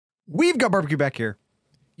We've got barbecue back here.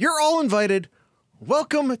 You're all invited.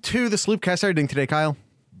 Welcome to the Sloopcast. How are you doing today, Kyle?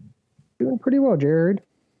 Doing pretty well, Jared.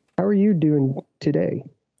 How are you doing today?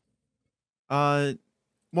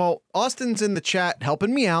 Well, Austin's in the chat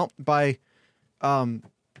helping me out by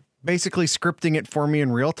basically scripting it for me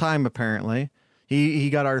in real time, apparently. He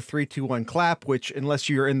got our 3, 2, 1 clap, which unless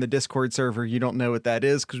you're in the Discord server, you don't know what that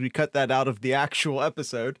is because we cut that out of the actual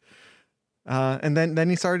episode. And then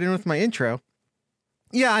he started in with my intro.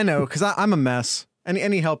 Yeah, I know, because I'm a mess.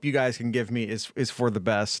 Any help you guys can give me is for the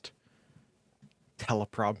best.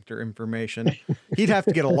 Teleprompter information. He'd have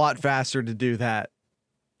to get a lot faster to do that.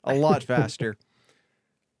 A lot faster.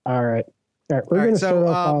 All right. We're going to start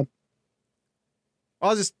off.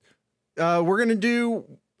 We're going to do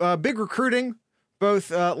big recruiting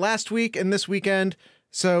both last week and this weekend.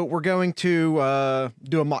 So we're going to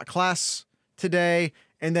do a mock class today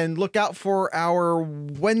and then look out for our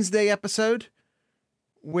Wednesday episode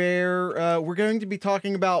where we're going to be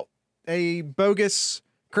talking about a bogus,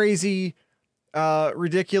 crazy,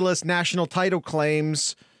 ridiculous national title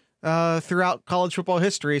claims throughout college football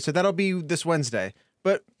history. So that'll be this Wednesday.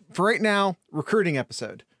 But for right now, recruiting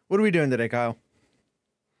episode. What are we doing today, Kyle?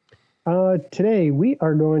 Today we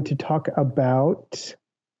are going to talk about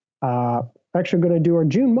actually going to do our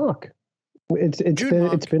June mock. It's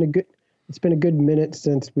been a good minute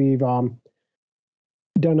since we've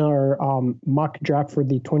done our mock draft for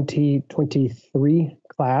the 2023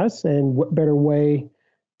 class, and what better way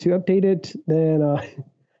to update it than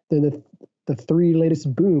the three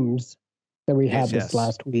latest booms that we had this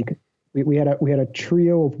last week. We had a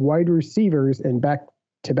trio of wide receivers and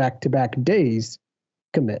back-to-back days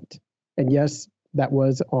commit. And yes, that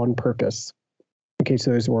was on purpose, in case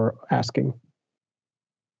those were asking.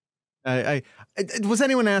 Was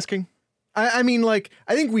anyone asking? I mean, like,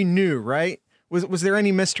 I think we knew, right? Was there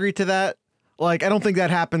any mystery to that? Like, I don't think that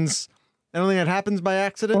happens. I don't think that happens by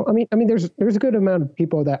accident. Well, I mean, there's a good amount of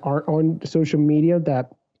people that aren't on social media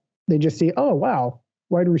that they just see, oh wow,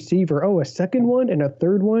 wide receiver, oh, a second one and a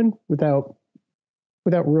third one without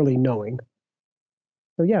really knowing.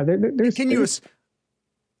 So yeah, there's.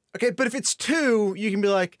 Okay, but if it's two, you can be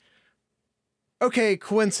like, okay,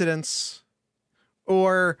 coincidence.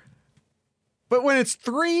 But when it's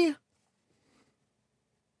three,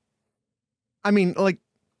 I mean,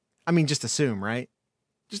 just assume, right?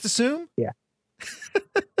 Just assume? Yeah.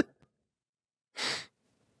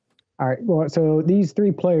 All right. Well, so these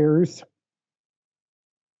three players,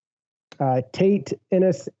 Tate,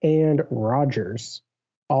 Ennis, and Rogers,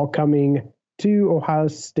 all coming to Ohio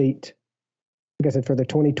State, like I said, for the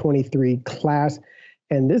 2023 class.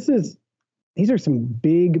 And these are some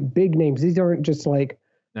big names. These aren't just like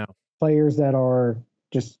players that are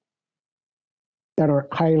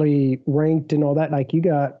highly ranked and all that. Like, you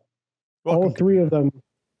got all three of them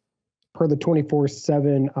per the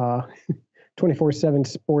 24/7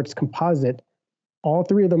 sports composite. All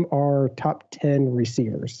three of them are top 10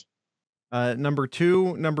 receivers. Number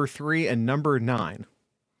 2, number 3, and number 9,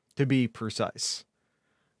 to be precise.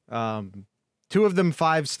 2 of them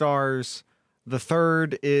 5 stars. The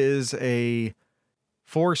third is a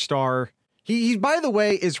 4-star. He, by the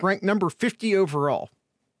way, is ranked number 50 overall.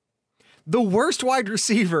 The worst wide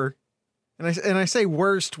receiver, and I say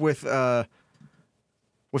worst with air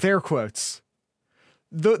quotes.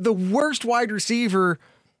 The worst wide receiver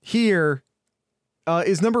here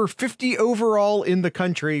is number 50 overall in the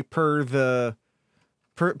country per the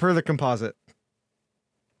composite.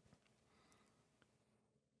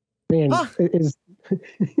 Man,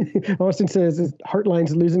 Austin says his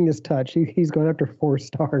Heartline's losing his touch. He's going after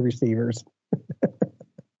 4-star receivers.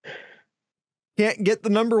 Can't get the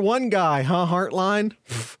number 1 guy, huh, Heartline?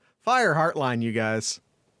 Fire Heartline, you guys.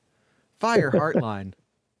 Fire Heartline.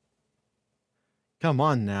 Come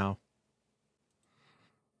on now.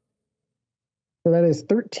 So that is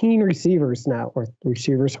 13 receivers now, or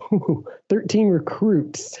receivers, 13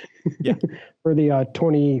 recruits. Yeah. For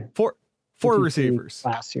the 4 receivers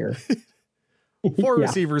last year. 4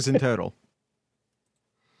 receivers in total.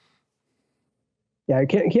 Yeah, I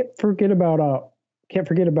can't forget about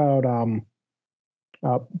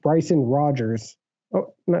Bryson Rogers.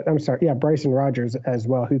 Oh, I'm sorry. Yeah, Bryson Rogers as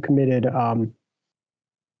well, who committed.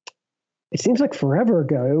 It seems like forever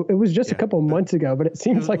ago. It was just a couple of months ago, but it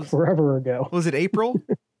seems like forever ago. Was it April?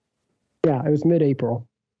 Yeah, it was mid-April.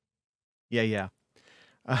 Yeah.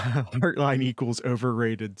 Heartline equals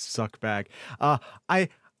overrated suckbag. I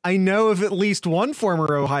know of at least one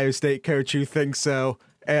former Ohio State coach who thinks so,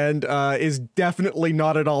 and is definitely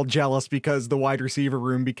not at all jealous because the wide receiver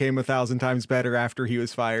room became 1,000 times better after he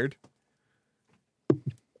was fired.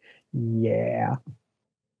 Yeah.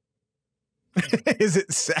 Is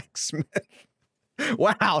it Zach Smith?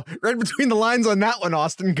 Wow. Read between the lines on that one,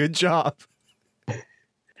 Austin. Good job.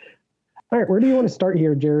 All right, where do you want to start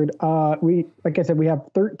here, Jared? Like I said, we have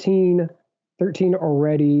 13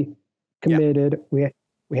 already committed. Yep.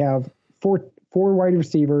 We have four wide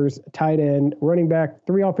receivers, a tight end, running back,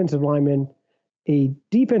 3 offensive linemen, a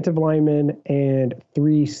defensive lineman, and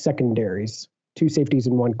 3 secondaries, 2 safeties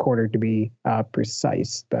and 1 corner to be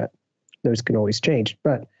precise, but those can always change.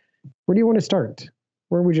 But where do you want to start?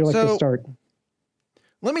 Where would you like to start?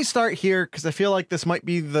 Let me start here because I feel like this might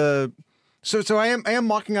be the... So I am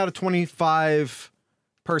mocking out a 25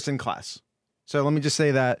 person class. So let me just say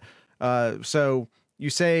that. So you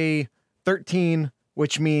say 13,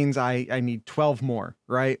 which means I need 12 more,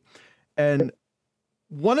 right? And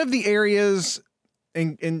one of the areas,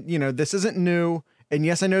 and you know, this isn't new. And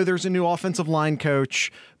yes, I know there's a new offensive line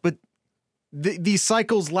coach, but these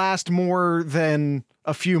cycles last more than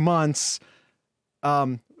a few months.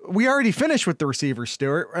 We already finished with the receivers,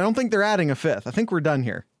 Stuart. I don't think they're adding a 5th. I think we're done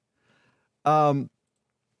here. Yeah,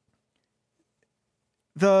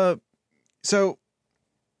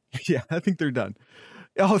 I think they're done.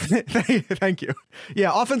 Oh, thank you.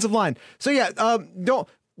 Yeah. Offensive line. So yeah,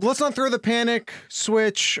 let's not throw the panic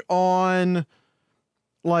switch on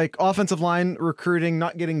like offensive line recruiting,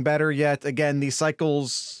 not getting better yet. Again, these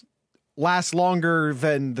cycles last longer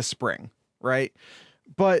than the spring, right?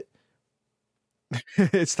 But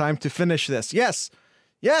it's time to finish this. Yes.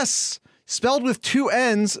 Spelled with 2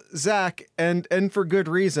 N's, Zach, and for good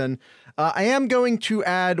reason. I am going to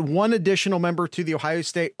add 1 additional member to the Ohio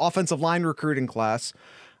State offensive line recruiting class.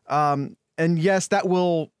 And yes, that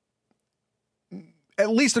will, at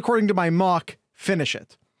least according to my mock, finish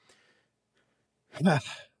it.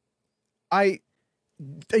 I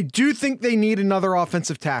do think they need another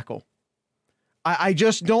offensive tackle. I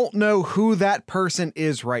just don't know who that person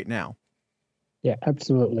is right now. Yeah,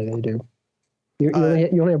 absolutely, they do. You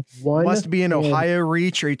only have 1. Must be an Ohio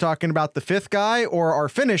reach. Are you talking about the 5th guy or our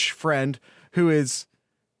Finnish friend who is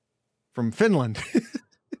from Finland?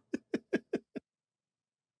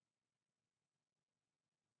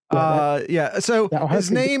 Yeah. So his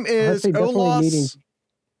name is Olas.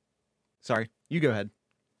 Sorry, you go ahead.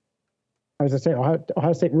 I was going to say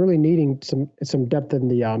Ohio State really needing some depth in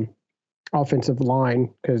the offensive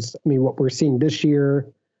line because I mean what we're seeing this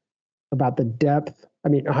year about the depth. I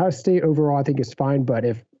mean Ohio State overall I think is fine, but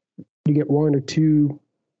if you get 1 or 2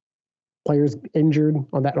 players injured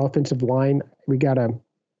on that offensive line, we gotta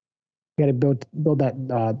build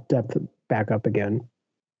that depth back up again.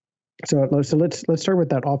 So let's start with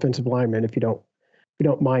that offensive lineman if you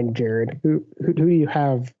don't mind, Jared. Who do you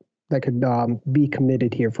have that could be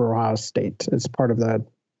committed here for Ohio State as part of the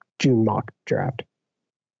June mock draft?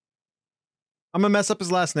 I'm gonna mess up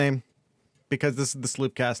his last name because this is the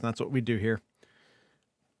Sloopcast and that's what we do here.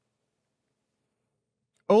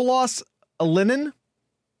 Olas Alinen,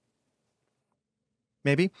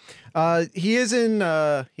 maybe. He is in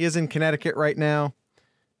Connecticut right now.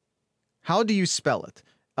 How do you spell it?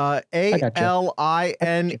 Alinen.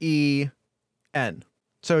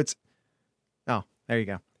 So it's, oh, there you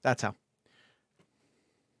go. That's how.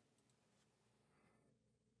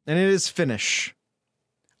 And it is Finnish.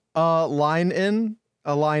 Line N.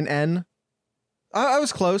 I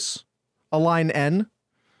was close. A line N.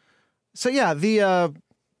 So yeah,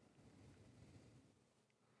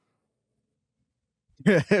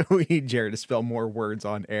 we need Jared to spell more words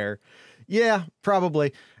on air. Yeah,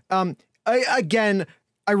 probably. I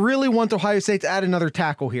really want Ohio State to add another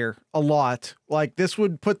tackle here a lot. Like this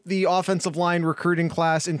would put the offensive line recruiting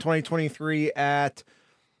class in 2023 at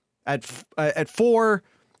 4.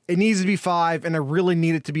 It needs to be 5, and I really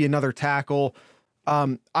need it to be another tackle.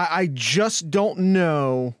 I just don't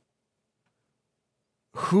know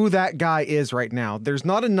who that guy is right now. There's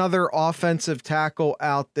not another offensive tackle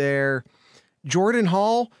out there. Jordan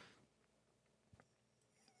Hall,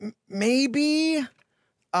 maybe.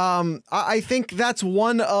 I think that's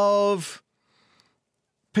one of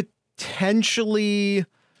potentially.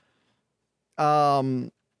 Yeah,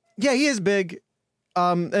 he is big.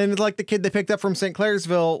 And like the kid they picked up from St.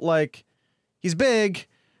 Clairsville, like he's big.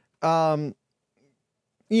 But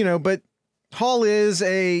Hall is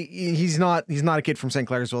he's not a kid from St.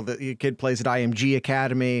 Clairsville. The kid plays at IMG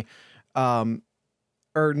Academy.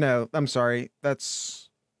 Or no, I'm sorry. That's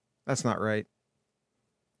not right.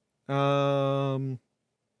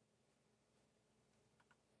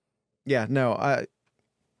 Yeah, no,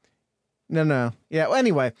 no. Yeah. Well,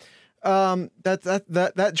 anyway,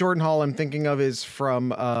 that Jordan Hall I'm thinking of is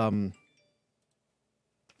from,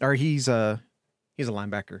 or he's a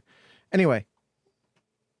linebacker. Anyway,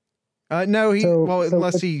 No,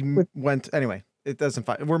 unless with, he went anyway. It doesn't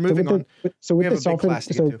fight. We're so moving on.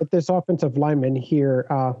 With this offensive lineman here,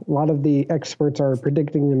 a lot of the experts are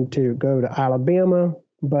predicting him to go to Alabama.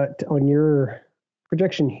 But on your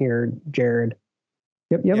projection here, Jared,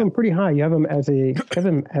 you have him pretty high. You have him as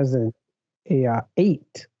an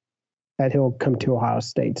 8 that he'll come to Ohio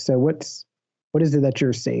State. So what is it that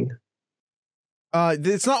you're seeing?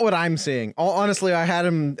 It's not what I'm seeing. Honestly, I had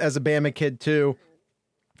him as a Bama kid too.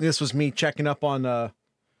 This was me checking up on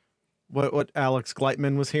what Alex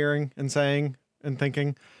Gleitman was hearing and saying and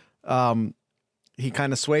thinking. He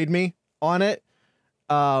kind of swayed me on it.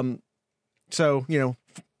 So,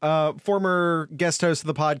 former guest host of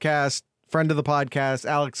the podcast, friend of the podcast,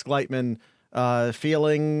 Alex Gleitman,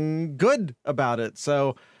 feeling good about it.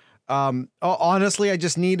 So, honestly, I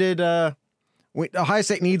just needed, Ohio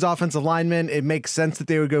State needs offensive linemen. It makes sense that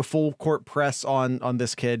they would go full court press on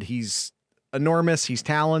this kid. He's enormous. He's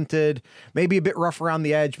talented, maybe a bit rough around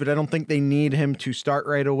the edge, but I don't think they need him to start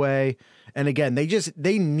right away. And again,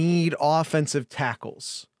 they need offensive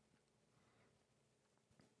tackles.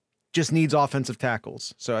 Just needs offensive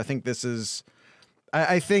tackles. So I think this is,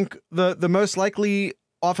 I think the most likely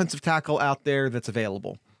offensive tackle out there that's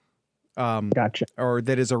available. Gotcha. Or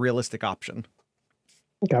that is a realistic option.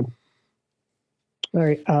 Okay. All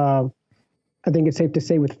right. I think it's safe to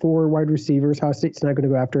say with 4 wide receivers, Ohio State's not going to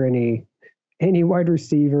go after any wide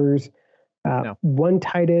receivers. No. 1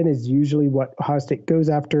 tight end is usually what Ohio State goes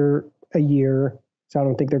after a year. So I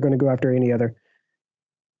don't think they're going to go after any other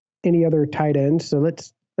tight ends. So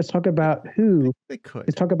let's talk about who they could.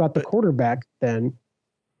 Let's talk about the quarterback then.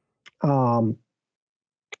 I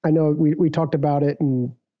know we talked about it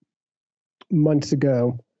months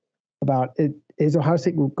ago about it. Is Ohio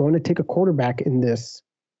State going to take a quarterback in this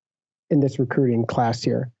recruiting class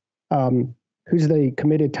here? Who's the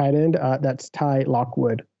committed tight end? That's Ty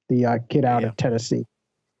Lockwood, the kid out of Tennessee.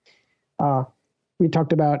 We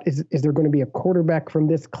talked about, is there going to be a quarterback from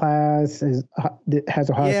this class? Has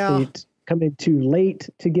Ohio State come in too late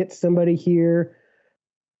to get somebody here?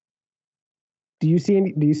 Do you see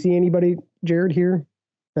anybody, Jared, here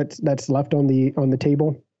that's left on the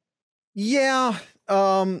table? Yeah.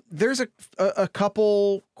 There's a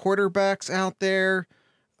couple quarterbacks out there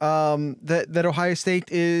that Ohio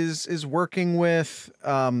State is working with.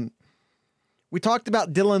 We talked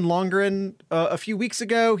about Dylan Longren a few weeks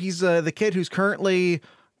ago. He's the kid who's currently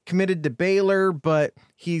committed to Baylor, but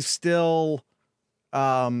he's still,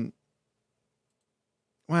 probably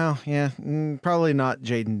not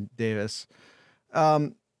Jaden Davis.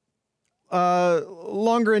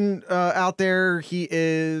 Longren out there, he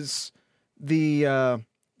is the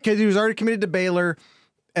kid who's already committed to Baylor,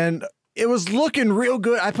 and it was looking real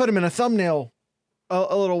good. I put him in a thumbnail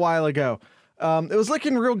a little while ago. It was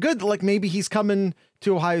looking real good, like maybe he's coming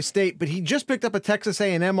to Ohio State, but he just picked up a Texas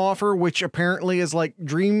A&M offer, which apparently is like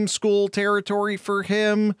dream school territory for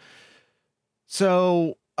him.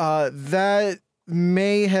 So that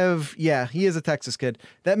may have, he is a Texas kid.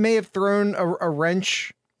 That may have thrown a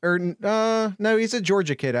wrench, or no, he's a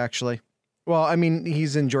Georgia kid, actually. Well, I mean,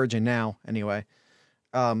 he's in Georgia now, anyway.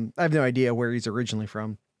 I have no idea where he's originally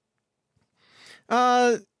from.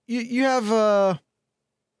 You have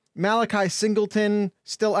Malachi Singleton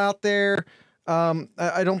still out there.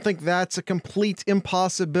 I don't think that's a complete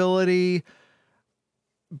impossibility.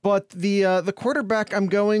 But the quarterback I'm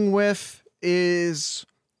going with is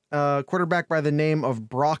a quarterback by the name of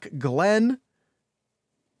Brock Glenn.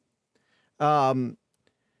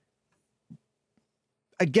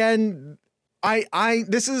 Again, I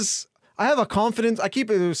have a confidence. I keep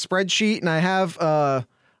a spreadsheet, and I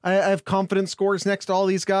have confidence scores next to all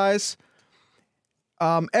these guys.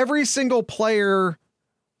 Every single player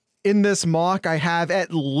in this mock, I have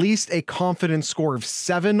at least a confidence score of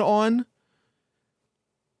 7 on,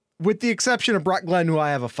 with the exception of Brock Glenn, who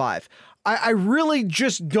I have a 5. I really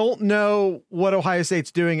just don't know what Ohio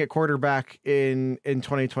State's doing at quarterback in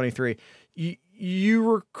 2023.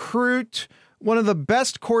 You recruit one of the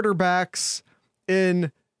best quarterbacks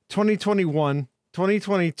in 2021,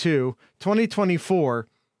 2022, 2024.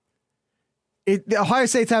 Ohio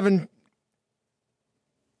State's having...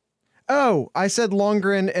 Oh, I said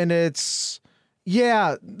Longren, and it's...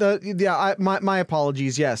 my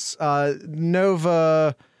apologies, yes.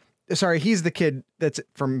 Nova... Sorry, he's the kid that's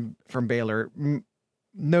from Baylor.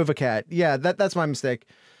 Nova Cat. Yeah, that's my mistake.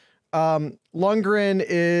 Longren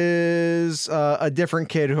is a different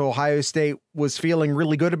kid who Ohio State was feeling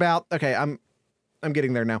really good about. Okay, I'm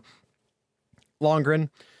getting there now. Longren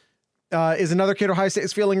is another kid Ohio State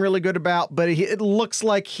is feeling really good about, but it looks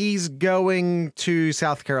like he's going to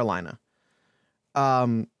South Carolina.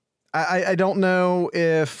 I don't know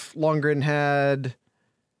if Longren had.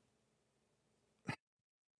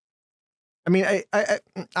 I mean,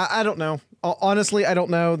 I don't know. Honestly, I don't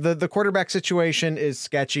know. The quarterback situation is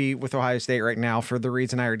sketchy with Ohio State right now for the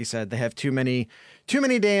reason I already said. They have too many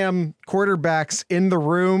damn quarterbacks in the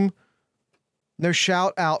room. No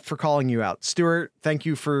shout out for calling you out, Stuart. Thank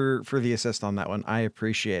you for the assist on that one. I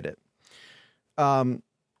appreciate it. I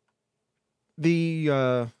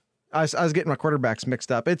was getting my quarterbacks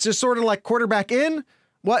mixed up. It's just sort of like quarterback in.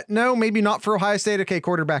 What? No, maybe not for Ohio State. Okay,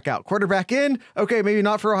 quarterback out. Quarterback in. Okay, maybe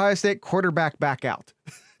not for Ohio State. Quarterback back out.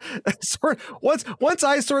 Once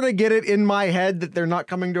I sort of get it in my head that they're not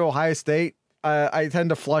coming to Ohio State, I tend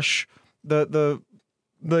to flush the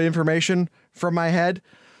information from my head.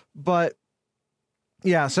 But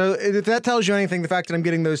yeah, so if that tells you anything, the fact that I'm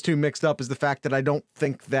getting those two mixed up is the fact that I don't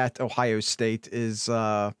think that Ohio State is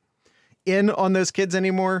in on those kids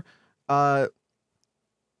anymore.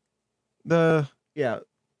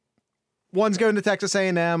 One's going to Texas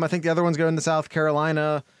A&M. I think the other one's going to South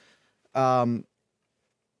Carolina. Again,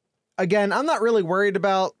 I'm not really worried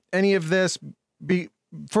about any of this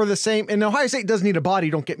for the same. And Ohio State does need a body.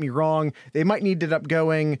 Don't get me wrong. They might need it up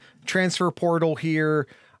going transfer portal here.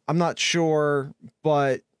 I'm not sure,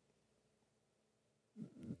 but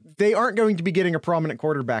they aren't going to be getting a prominent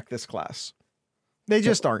quarterback this class. They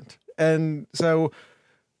just aren't. And so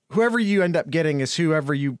whoever you end up getting is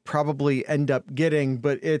whoever you probably end up getting,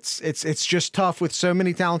 but it's just tough with so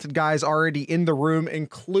many talented guys already in the room,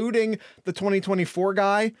 including the 2024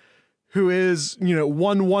 guy who is,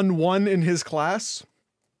 1-1-1 in his class.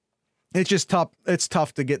 It's just tough. It's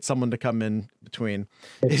tough to get someone to come in between.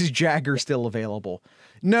 Is Jagger still available?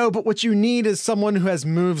 No, but what you need is someone who has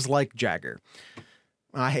moves like Jagger.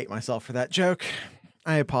 I hate myself for that joke.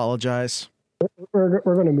 I apologize. We're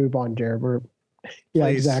going to move on, Jared. Yeah,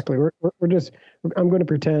 please. Exactly. I'm going to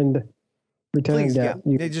pretend please, that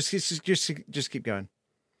you just keep going.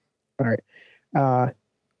 All right.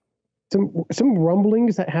 Some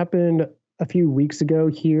rumblings that happened a few weeks ago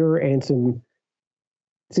here, and some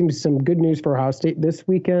good news for Ohio State this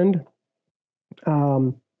weekend.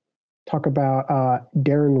 Talk about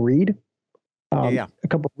Darren Reed. A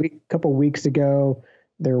couple weeks ago,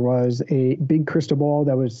 there was a big crystal ball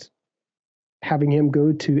that was having him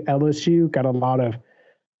go to LSU. Got a lot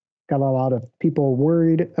of people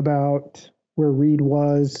worried about where Reed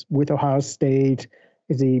was with Ohio State.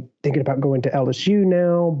 Is he thinking about going to LSU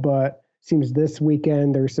now? But seems this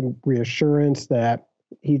weekend there's some reassurance that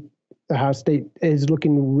Ohio State is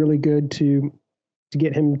looking really good to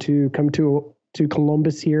get him to come to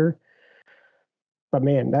Columbus here. But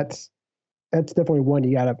man, that's definitely one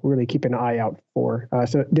you got to really keep an eye out for.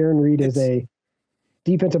 So Darren Reed is a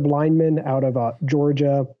defensive lineman out of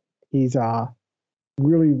Georgia. He's a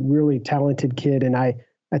really, really talented kid. And I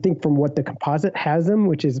think from what the composite has him,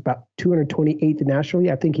 which is about 228th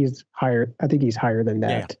nationally, I think he's higher. I think he's higher than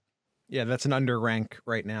that. Yeah, that's an under rank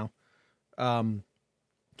right now. And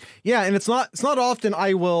it's not often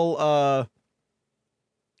I will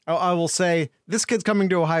say this kid's coming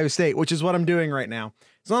to Ohio State, which is what I'm doing right now.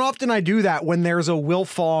 It's not often I do that when there's a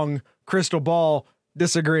Wilfong crystal ball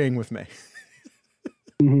disagreeing with me.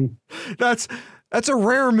 Mm-hmm. That's a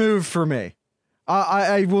rare move for me.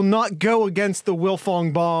 I will not go against the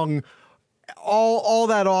Wilfong Bong all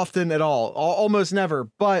that often at all. Almost never.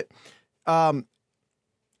 But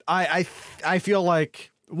I feel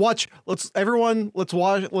like let's watch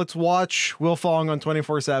Wilfong on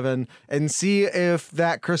 24/7 and see if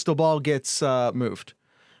that crystal ball gets moved.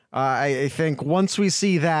 I think once we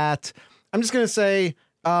see that, I'm just gonna say,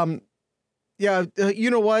 you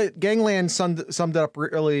know what? Gangland summed it up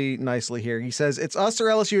really nicely here. He says, it's us or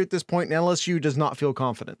LSU at this point, and LSU does not feel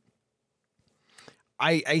confident.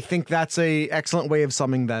 I think that's a excellent way of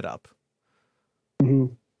summing that up. Mm-hmm.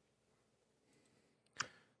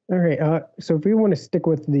 All right. So if we want to stick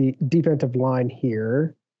with the defensive line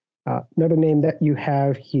here, another name that you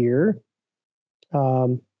have here, a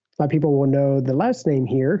lot of people will know the last name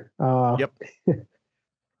here. Yep.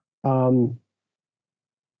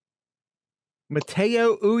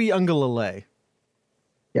 Mateo Uiagalelei.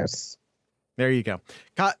 Yes. There you go.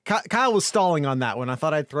 Kyle was stalling on that one. I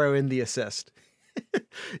thought I'd throw in the assist.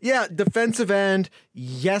 Yeah, defensive end.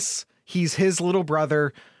 Yes, he's his little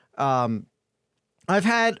brother. I've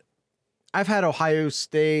had Ohio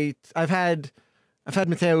State. I've had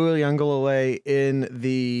Mateo Uiagalelei in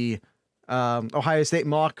the Ohio State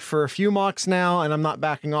mock for a few mocks now, and I'm not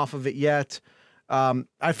backing off of it yet.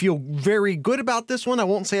 I feel very good about this one. I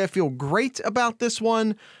won't say I feel great about this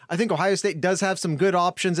one. I think Ohio State does have some good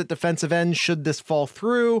options at defensive end should this fall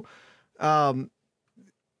through.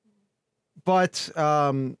 But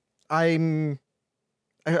I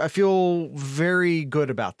feel very good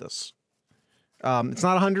about this. It's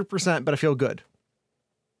not 100%, but I feel good.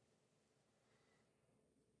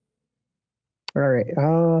 All right.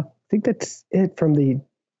 I think that's it from the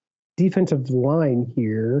defensive line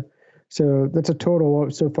here. So that's a total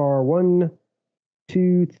of so far 1,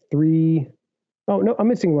 2, 3. Oh no, I'm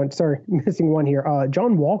missing one. Sorry, missing one here.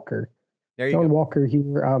 John Walker. There you John go. Walker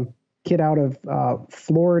here, kid out of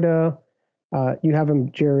Florida. You have him,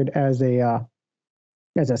 Jared, as a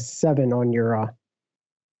 7 on your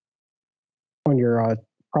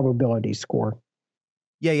probability score.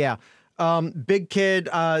 Yeah. Big kid,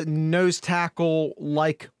 nose tackle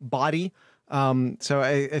like body. So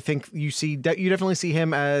I think you definitely see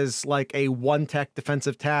him as like a one tech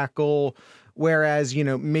defensive tackle, whereas,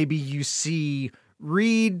 maybe you see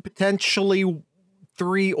Reed potentially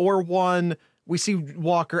 3 or 1. We see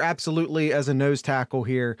Walker absolutely as a nose tackle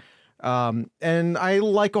here. And I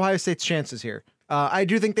like Ohio State's chances here. I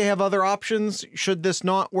do think they have other options should this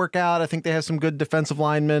not work out. I think they have some good defensive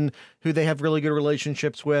linemen who they have really good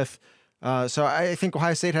relationships with. So I think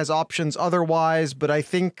Ohio State has options otherwise, but I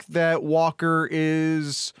think that Walker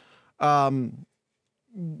is one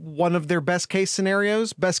of their best case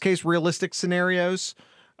realistic scenarios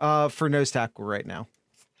for nose tackle right now.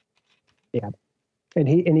 Yeah. And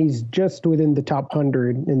he's just within the top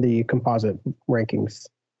 100 in the composite rankings.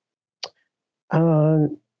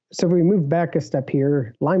 So if we move back a step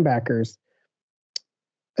here, linebackers.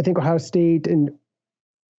 I think Ohio State in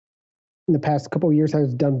the past couple of years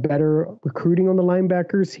has done better recruiting on the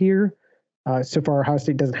linebackers here. So far, Ohio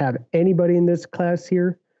State doesn't have anybody in this class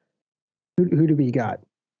here. Who do we got?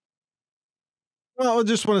 Well, I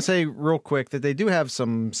just want to say real quick that they do have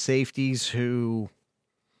some safeties who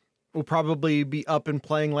will probably be up and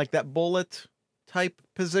playing like that bullet type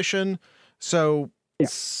position. So, yeah.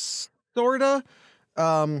 Sorta.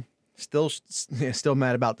 Still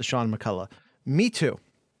mad about Deshaun McCullough. Me too.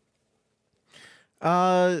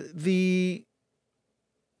 That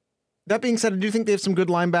being said, I do think they have some good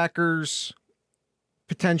linebackers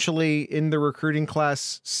potentially in the recruiting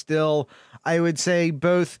class still. I would say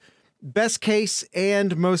both best case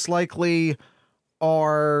and most likely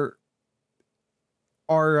are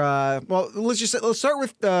well, let's start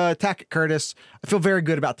with Tackett Curtis. I feel very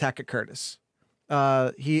good about Tackett Curtis.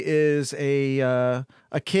 He is a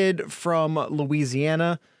kid from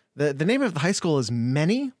Louisiana. The name of the high school is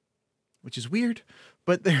Many, which is weird,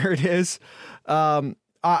 but there it is.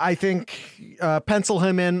 I think pencil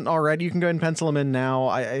him in already. You can go ahead and pencil him in now.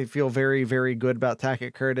 I feel very, very good about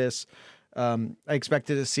Tackett Curtis. I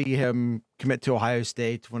expected to see him commit to Ohio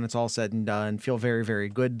State when it's all said and done. Feel very, very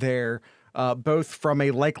good there, both from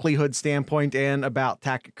a likelihood standpoint and about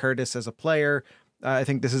Tackett Curtis as a player. I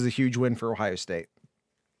think this is a huge win for Ohio State.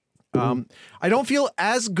 I don't feel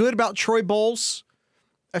as good about Troy Bowles.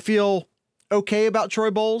 I feel okay about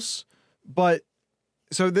Troy Bowles, but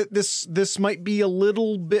so this might be a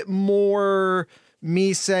little bit more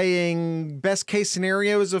me saying best case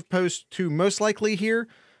scenario as opposed to most likely here.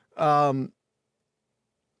 But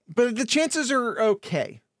the chances are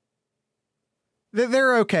okay.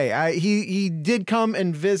 They're okay. He did come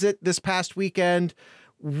and visit this past weekend.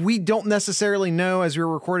 We don't necessarily know, as we're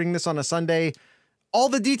recording this on a Sunday, all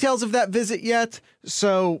the details of that visit yet.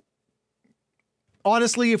 So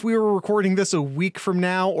honestly, if we were recording this a week from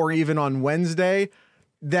now or even on Wednesday,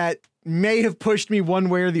 that may have pushed me one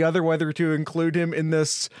way or the other, whether to include him in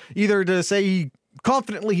this, either to say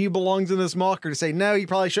confidently he belongs in this mock or to say, no, he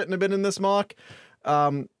probably shouldn't have been in this mock.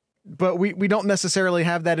 But we don't necessarily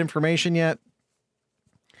have that information yet.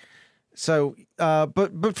 So,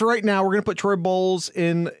 but for right now, we're going to put Troy Bowles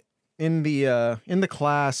in the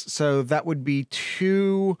class. So that would be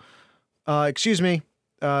 2, excuse me,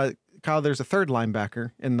 Kyle, there's a third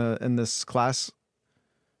linebacker in this class.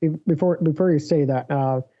 Before you say that,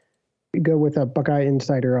 go with a Buckeye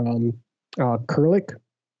insider, Kurlik.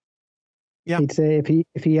 Yeah. He'd say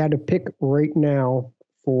if he had to pick right now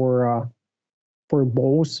for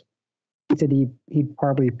Bowles, he said he'd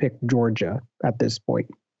probably pick Georgia at this point.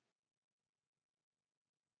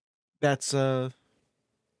 That's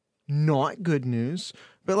not good news,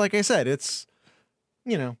 but like I said, it's,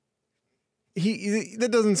 he that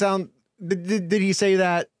doesn't sound. Did he say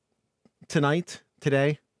that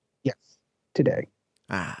today? Yes, today.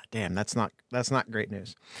 Damn, that's not great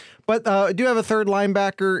news. But I do have a third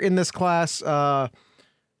linebacker in this class.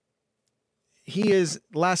 He is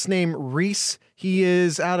last name Reese. He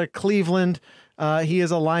is out of Cleveland. He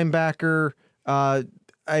is a linebacker. I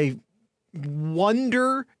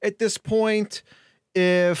wonder at this point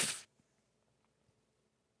if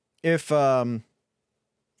his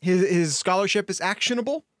scholarship is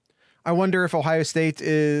actionable. I wonder if Ohio State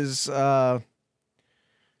is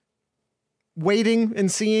waiting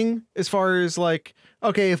and seeing as far as like,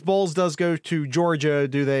 okay, if Bowles does go to Georgia,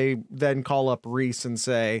 do they then call up Reese and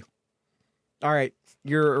say, all right,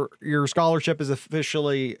 your scholarship is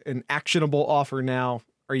officially an actionable offer now.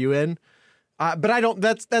 Are you in? But I don't,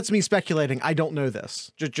 that's me speculating. I don't know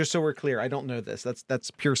this. Just so we're clear, I don't know this.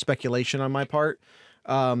 That's pure speculation on my part.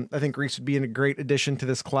 I think Reese would be a great addition to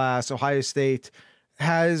this class. Ohio State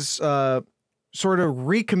has sort of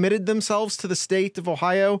recommitted themselves to the state of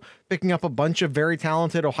Ohio, picking up a bunch of very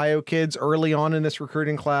talented Ohio kids early on in this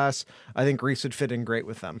recruiting class. I think Reese would fit in great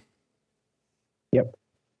with them. Yep.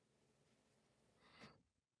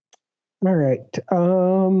 All right.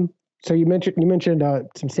 So you mentioned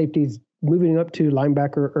some safeties moving up to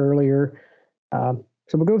linebacker earlier. So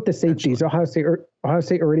we'll go with the safeties. Ohio State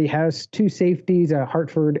already has two safeties,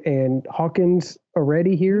 Hartford and Hawkins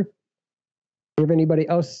already here. Do you have anybody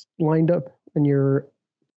else lined up in your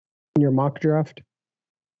mock draft?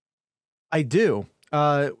 I do.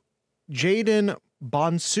 Jaden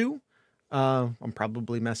Bonsu. I'm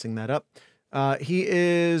probably messing that up. He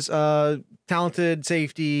is a talented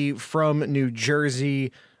safety from New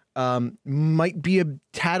Jersey. Might be a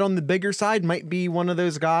tad on the bigger side, might be one of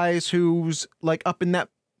those guys who's like up in that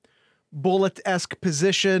bullet-esque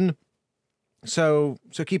position. So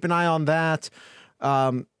keep an eye on that.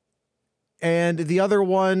 And the other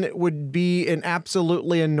one would be an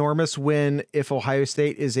absolutely enormous win if Ohio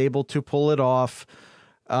State is able to pull it off,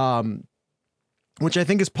 which I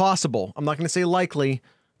think is possible. I'm not going to say likely.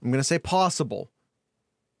 I'm going to say possible.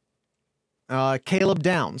 Caleb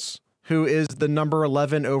Downs, who is the number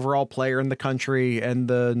 11 overall player in the country and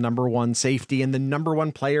the number 1 safety and the number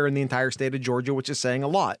 1 player in the entire state of Georgia, which is saying a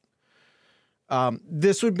lot.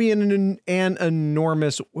 This would be an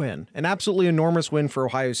enormous win, an absolutely enormous win for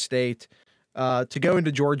Ohio State to go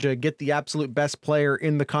into Georgia, get the absolute best player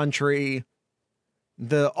in the country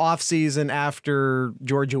the offseason after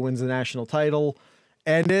Georgia wins the national title.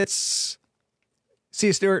 And it's, see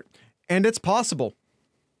you, Stuart, and it's possible.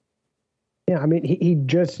 Yeah, I mean,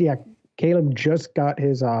 Caleb just got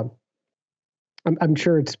his, I'm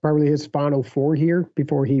sure it's probably his final 4 here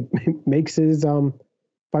before he makes his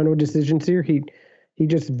final decisions here. He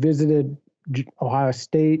just visited Ohio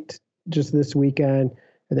State just this weekend,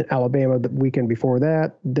 and then Alabama the weekend before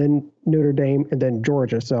that, then Notre Dame, and then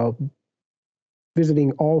Georgia. So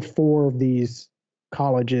visiting all 4 of these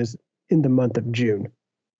colleges in the month of June.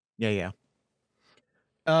 Yeah.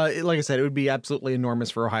 Like I said, it would be absolutely enormous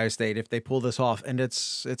for Ohio State if they pull this off, and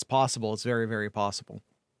it's possible. It's very, very possible.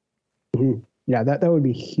 Mm-hmm. Yeah, that would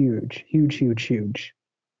be huge.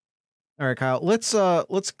 All right, Kyle,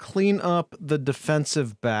 let's clean up the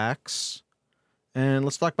defensive backs, and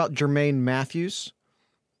let's talk about Jermaine Matthews.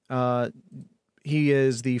 He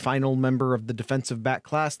is the final member of the defensive back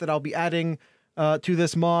class that I'll be adding to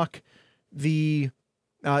this mock. The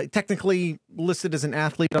technically listed as an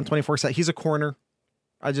athlete on 24/7. He's a corner.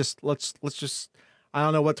 Let's just, I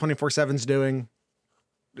don't know what 24/7's doing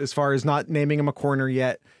as far as not naming him a corner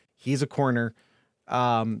yet. He's a corner.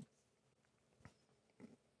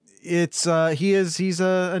 He's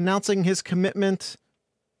announcing his commitment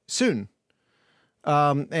soon.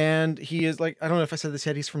 And he is, like, I don't know if I said this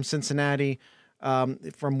yet, he's from Cincinnati,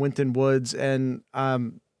 from Winton Woods. And,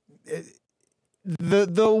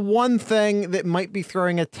 the one thing that might be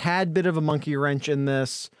throwing a tad bit of a monkey wrench in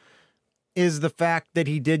this is the fact that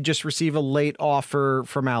he did just receive a late offer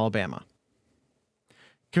from Alabama.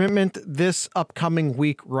 Commitment this upcoming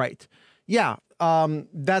week, right? Yeah,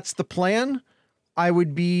 that's the plan. I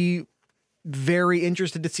would be very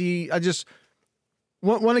interested to see. I just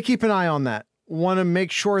want to keep an eye on that. Want to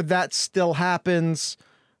make sure that still happens.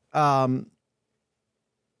 You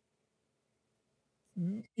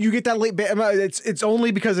get that late Bama. It's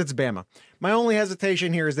only because it's Bama. My only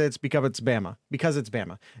hesitation here is that it's because it's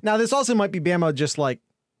Bama. Now, this also might be Bama just like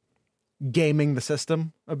gaming the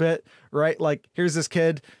system a bit, right? Like, here's this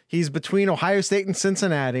kid. He's between Ohio State and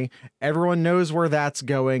Cincinnati. Everyone knows where that's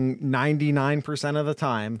going 99% of the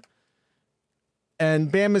time.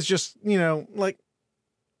 And Bama's just, like,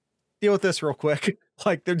 deal with this real quick.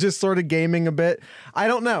 Like, they're just sort of gaming a bit. I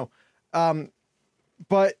don't know.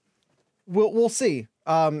 But we'll see.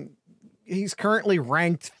 He's currently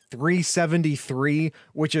ranked 373,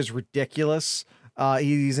 which is ridiculous.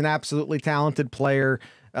 He's an absolutely talented player.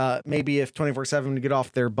 Maybe if 24/7 would get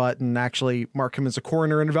off their butt and actually mark him as a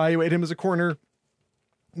corner and evaluate him as a corner,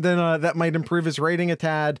 then that might improve his rating a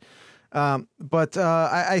tad. But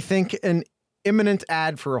I think an imminent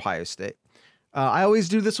ad for Ohio State. I always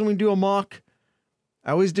do this when we do a mock.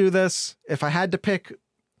 I always do this. If I had to pick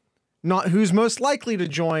not who's most likely to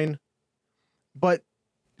join, but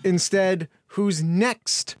instead who's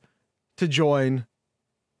next to join.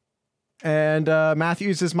 And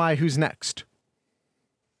Matthews is my who's next.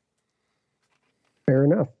 Fair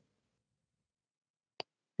enough.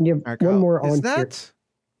 And you have one more on here.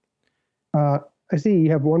 I see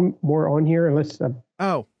you have one more on here. Unless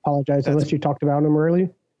apologize, unless you talked about him early.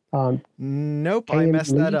 Nope, I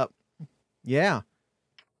messed that up. Yeah,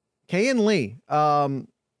 Kay and Lee. I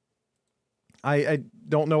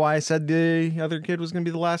don't know why I said the other kid was going to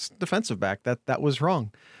be the last defensive back. That was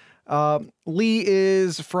wrong. Lee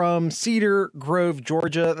is from Cedar Grove,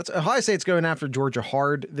 Georgia. That's Ohio State's going after Georgia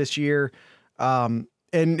hard this year. And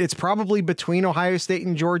it's probably between Ohio State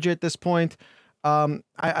and Georgia at this point.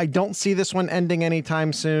 I don't see this one ending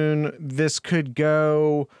anytime soon. This could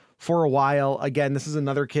go for a while. Again, this is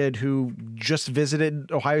another kid who just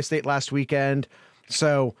visited Ohio State last weekend.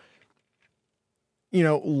 So,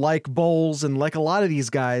 like Bowles and like a lot of these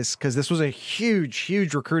guys, because this was a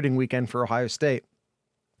huge recruiting weekend for Ohio State.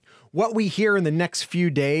 What we hear in the next few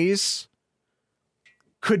days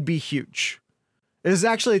could be huge. It is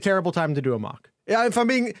actually a terrible time to do a mock. Yeah, if I'm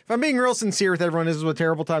being real sincere with everyone, this is a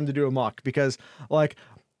terrible time to do a mock, because like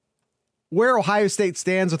where Ohio State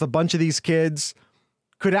stands with a bunch of these kids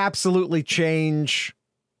could absolutely change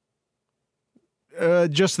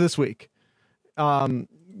just this week.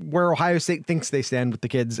 Where Ohio State thinks they stand with the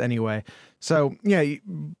kids anyway. So yeah,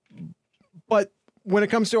 but when it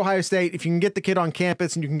comes to Ohio State, if you can get the kid on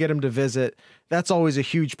campus and you can get him to visit, that's always a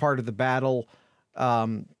huge part of the battle.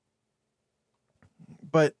 But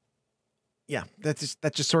yeah, that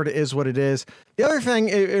just sort of is what it is. The other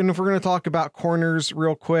thing, and if we're going to talk about corners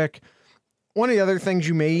real quick, one of the other things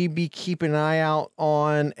you may be keeping an eye out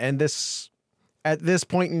on, and this at this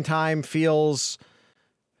point in time feels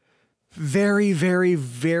very, very,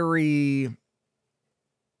 very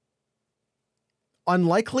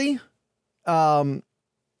unlikely. Keep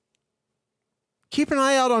an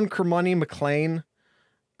eye out on Kermoney McLean.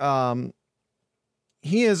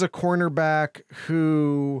 He is a cornerback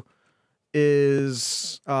who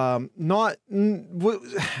is not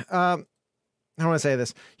how do I say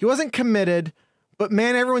this? He wasn't committed, but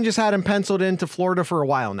man, everyone just had him penciled into Florida for a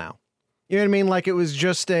while now. You know what I mean? Like it was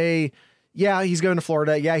just yeah, he's going to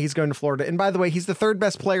Florida. Yeah, he's going to Florida. And by the way, he's the third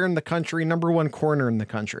best player in the country, number one corner in the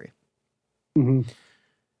country. Mm-hmm.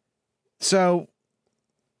 So,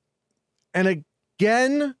 and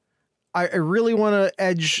again, I really want to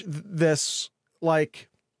hedge this.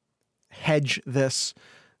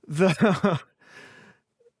 The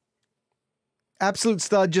absolute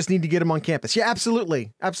stud, just need to get him on campus. Yeah,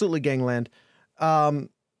 absolutely. Absolutely, gangland.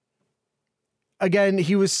 Again,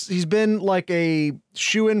 he's been like a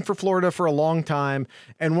shoo-in for Florida for a long time.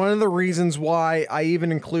 And one of the reasons why I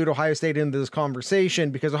even include Ohio State into this conversation,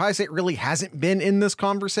 because Ohio State really hasn't been in this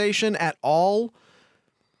conversation at all,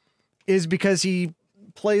 is because he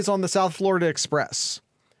plays on the South Florida Express,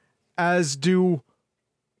 as do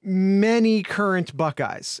many current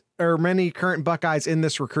Buckeyes in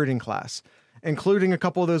this recruiting class, including a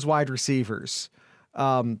couple of those wide receivers,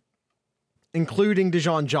 including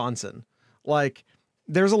Dijon Johnson. Like,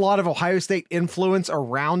 there's a lot of Ohio State influence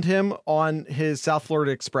around him on his South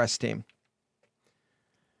Florida Express team.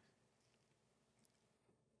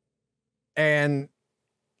 And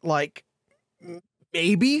like,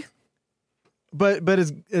 maybe, but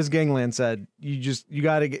as Gangland said, you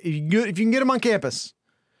gotta get, if you can get him on campus,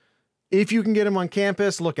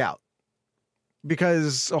 look out,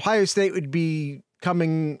 because Ohio State would be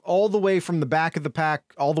coming all the way from the back of the pack,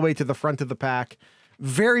 all the way to the front of the pack,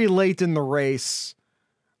 very late in the race,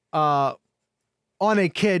 on a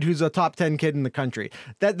kid who's a top 10 kid in the country.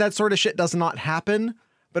 That sort of shit does not happen,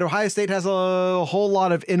 but Ohio State has a whole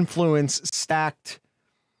lot of influence stacked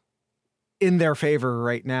in their favor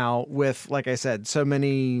right now with, like I said, so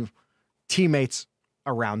many teammates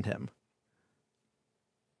around him.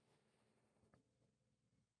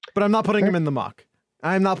 But I'm not putting him in the mock.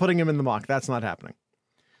 That's not happening.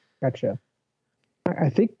 Gotcha. I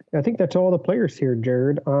think that's all the players here,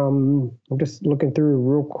 Jared. I'm just looking through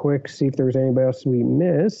real quick, see if there's anybody else we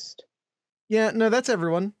missed. Yeah, no, that's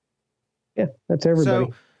everyone. Yeah, that's everybody.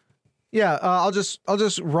 So, yeah, I'll just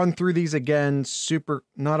run through these again. Super,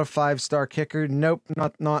 not a 5-star kicker. Nope,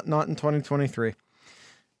 not in 2023.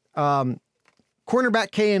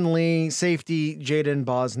 Cornerback Kayan Lee, safety Jaden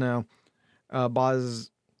Bosno,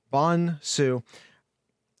 Bonsu.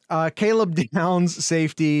 Caleb Downs,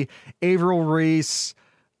 safety, Averill Reese.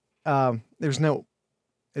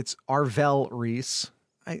 It's Arvell Reese.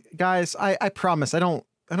 I promise I don't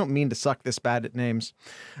don't mean to suck this bad at names.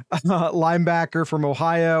 Linebacker from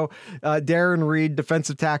Ohio. Darren Reed,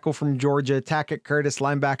 defensive tackle from Georgia. Tackett Curtis,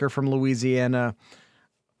 linebacker from Louisiana.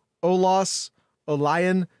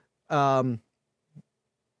 Olayan,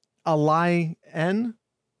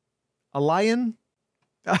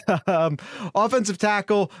 offensive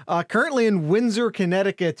tackle, currently in Windsor,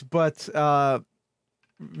 Connecticut, but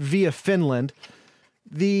via Finland.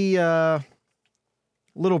 The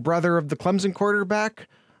little brother of the Clemson quarterback,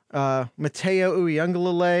 Mateo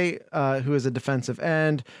Uyunglele, who is a defensive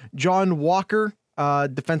end. John Walker,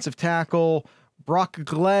 defensive tackle. Brock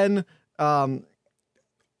Glenn,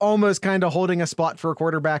 almost kind of holding a spot for a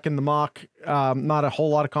quarterback in the mock. Not a whole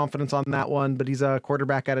lot of confidence on that one, but he's a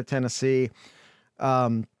quarterback out of Tennessee.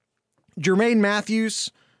 Jermaine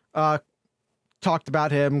Matthews, talked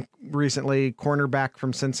about him recently, cornerback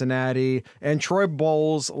from Cincinnati, and Troy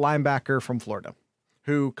Bowles, linebacker from Florida,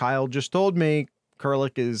 who Kyle just told me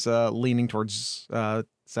Kurlick is leaning towards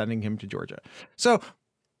sending him to Georgia. So,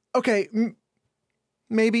 okay,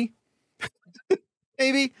 maybe.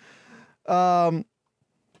 Maybe. How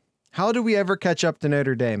do we ever catch up to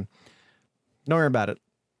Notre Dame? Don't worry about it.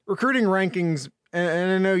 Recruiting rankings,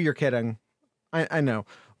 and I know you're kidding. I know.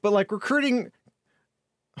 But like recruiting,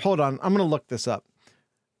 hold on. I'm going to look this up.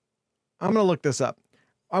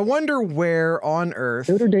 I wonder where on earth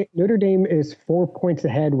Notre Dame is 4 points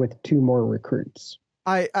ahead with 2 more recruits.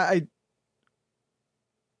 I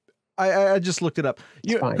just looked it up.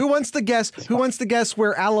 Who wants to guess? Who wants to guess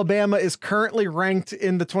where Alabama is currently ranked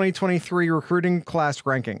in the 2023 recruiting class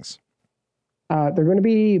rankings? They're going to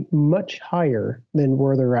be much higher than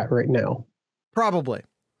where they're at right now. Probably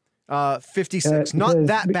 56. Not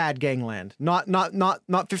that bad, gangland. Not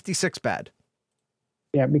 56 bad.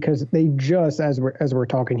 Yeah, because they just, as we're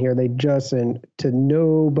talking here, they just, and to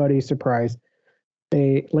nobody's surprise,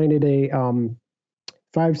 they landed a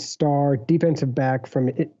 5-star defensive back from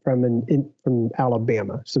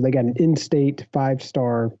Alabama. So they got an in-state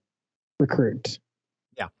 5-star recruit.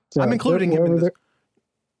 Yeah, so I'm including him in this.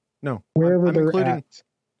 No,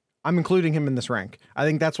 I'm including him in this rank. I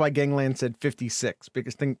think that's why Gangland said 56,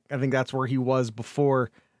 because I think that's where he was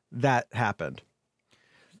before that happened.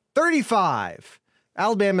 35.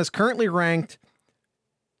 Alabama is currently ranked.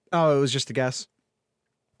 Oh, it was just a guess.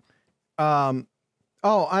 I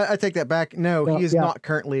take that back. No, he is not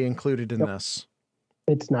currently included in this.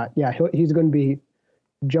 It's not. Yeah, he's going to be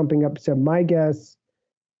jumping up. So my guess.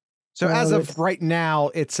 So as of right now,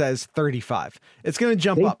 it says 35. It's going to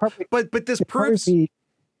jump up. But this proves they'll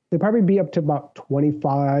probably be up to about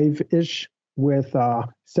 25-ish with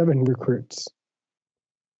 7 recruits.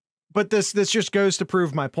 But this just goes to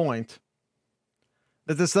prove my point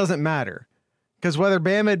that this doesn't matter, because whether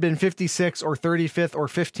Bama had been 56 or 35th or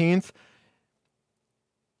 15th,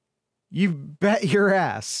 you bet your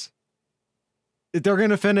ass that they're going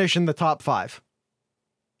to finish in the top 5.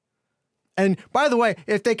 And by the way,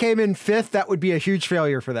 if they came in 5th, that would be a huge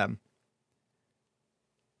failure for them.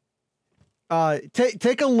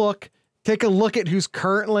 Take a look at who's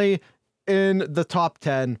currently in the top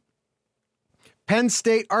 10. Penn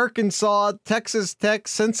State, Arkansas, Texas Tech,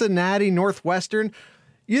 Cincinnati, Northwestern.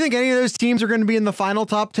 You think any of those teams are going to be in the final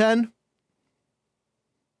top 10?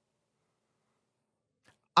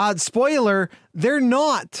 Spoiler, they're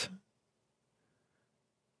not.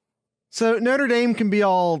 So Notre Dame can be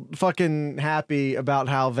all fucking happy about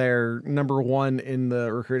how they're number 1 in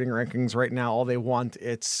the recruiting rankings right now. All they want,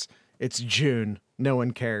 it's June. No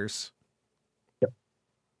one cares. Yep.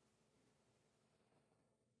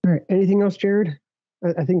 All right. Anything else, Jared?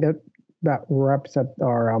 I think that wraps up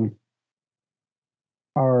our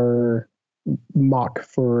mock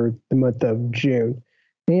for the month of June.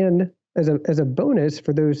 And as a bonus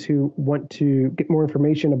for those who want to get more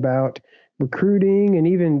information about recruiting and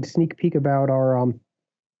even sneak peek about our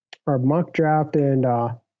mock draft and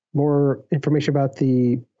more information about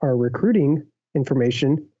our recruiting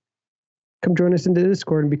information, come join us in the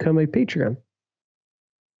Discord and become a Patreon.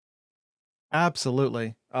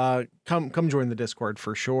 Absolutely. Come join the Discord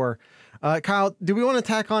for sure. Kyle, do we want to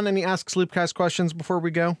tack on any Ask Sloopcast questions before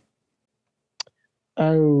we go?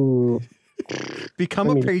 Oh, become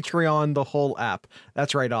a Patreon, the whole app.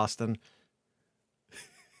 That's right, Austin.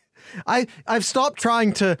 I've stopped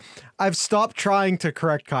trying to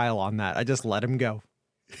correct Kyle on that. I just let him go.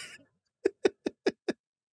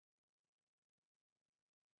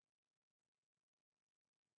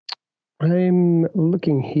 I'm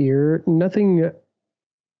looking here. Nothing.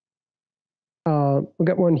 We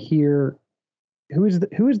got one here. Who is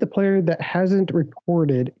the player that hasn't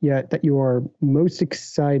reported yet that you are most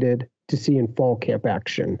excited to see in fall camp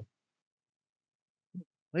action?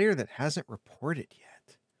 Player that hasn't reported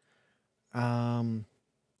yet.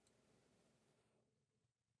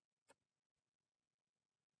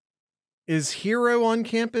 Is Hero on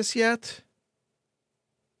campus yet?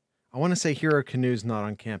 I want to say Hero Canoe's not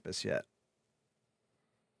on campus yet.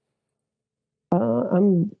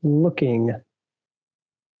 I'm looking.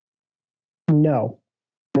 No,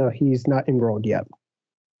 he's not enrolled yet.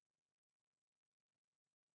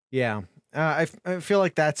 Yeah, I feel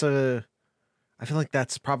like that's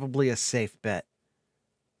probably a safe bet.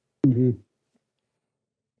 Mm-hmm.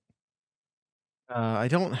 I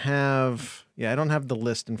don't have the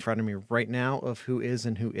list in front of me right now of who is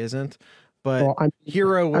and who isn't, but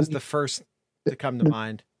Hero was the first to come to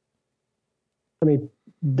mind. I mean,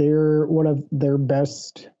 they're one of their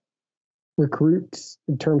best recruits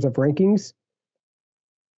in terms of rankings.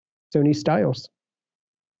 Sonny Styles.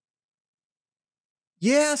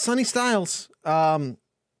 Yeah, Sonny Styles.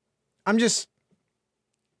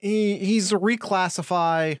 He's a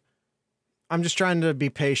reclassify. I'm just trying to be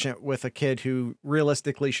patient with a kid who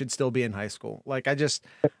realistically should still be in high school.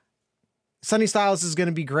 Sonny Styles is going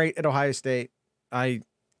to be great at Ohio State. I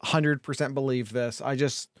 100% believe this. I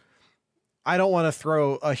don't want to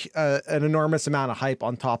throw an enormous amount of hype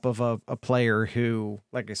on top of a player who,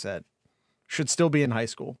 like I said, should still be in high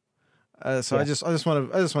school. I just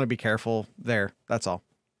want to be careful there. That's all.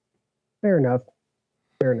 Fair enough.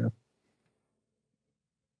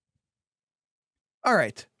 All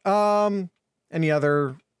right. Any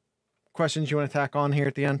other questions you want to tack on here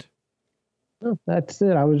at the end? No, that's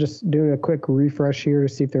it. I was just doing a quick refresh here to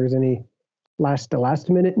see if there's any last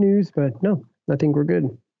minute news, but no, I think we're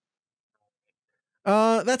good.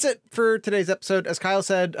 That's it for today's episode. As Kyle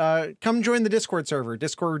said, come join the Discord server,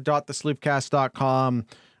 discord.thesloopcast.com.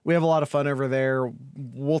 We have a lot of fun over there.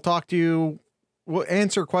 We'll talk to you. We'll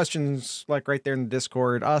answer questions like right there in the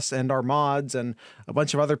Discord, us and our mods and a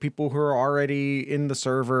bunch of other people who are already in the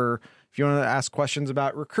server. If you want to ask questions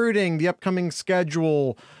about recruiting, the upcoming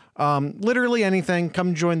schedule, literally anything,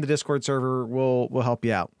 come join the Discord server. We'll help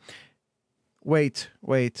you out. Wait.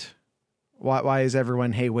 Why is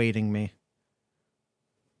everyone waiting me?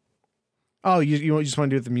 Oh, you just want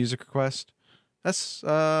to do the music request? That's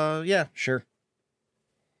yeah, sure.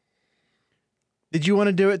 Did you want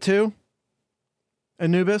to do it too?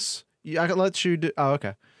 Anubis? I can let you do. Oh,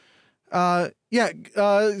 okay. Yeah.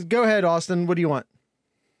 Go ahead, Austin. What do you want?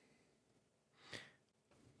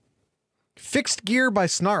 Fixed Gear by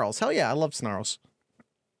Snarls. Hell yeah, I love Snarls.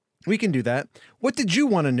 We can do that. What did you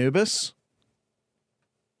want, Anubis?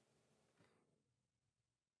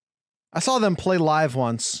 I saw them play live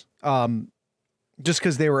once. Just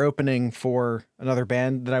because they were opening for another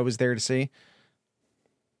band that I was there to see.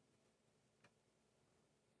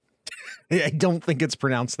 I don't think it's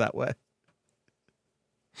pronounced that way.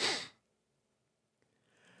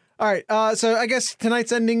 All right. So I guess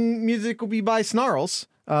tonight's ending music will be by Snarls.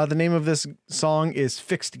 The name of this song is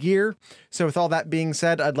Fixed Gear. So with all that being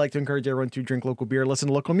said, I'd like to encourage everyone to drink local beer, listen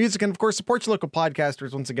to local music, and of course, support your local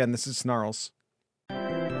podcasters. Once again, this is Snarls.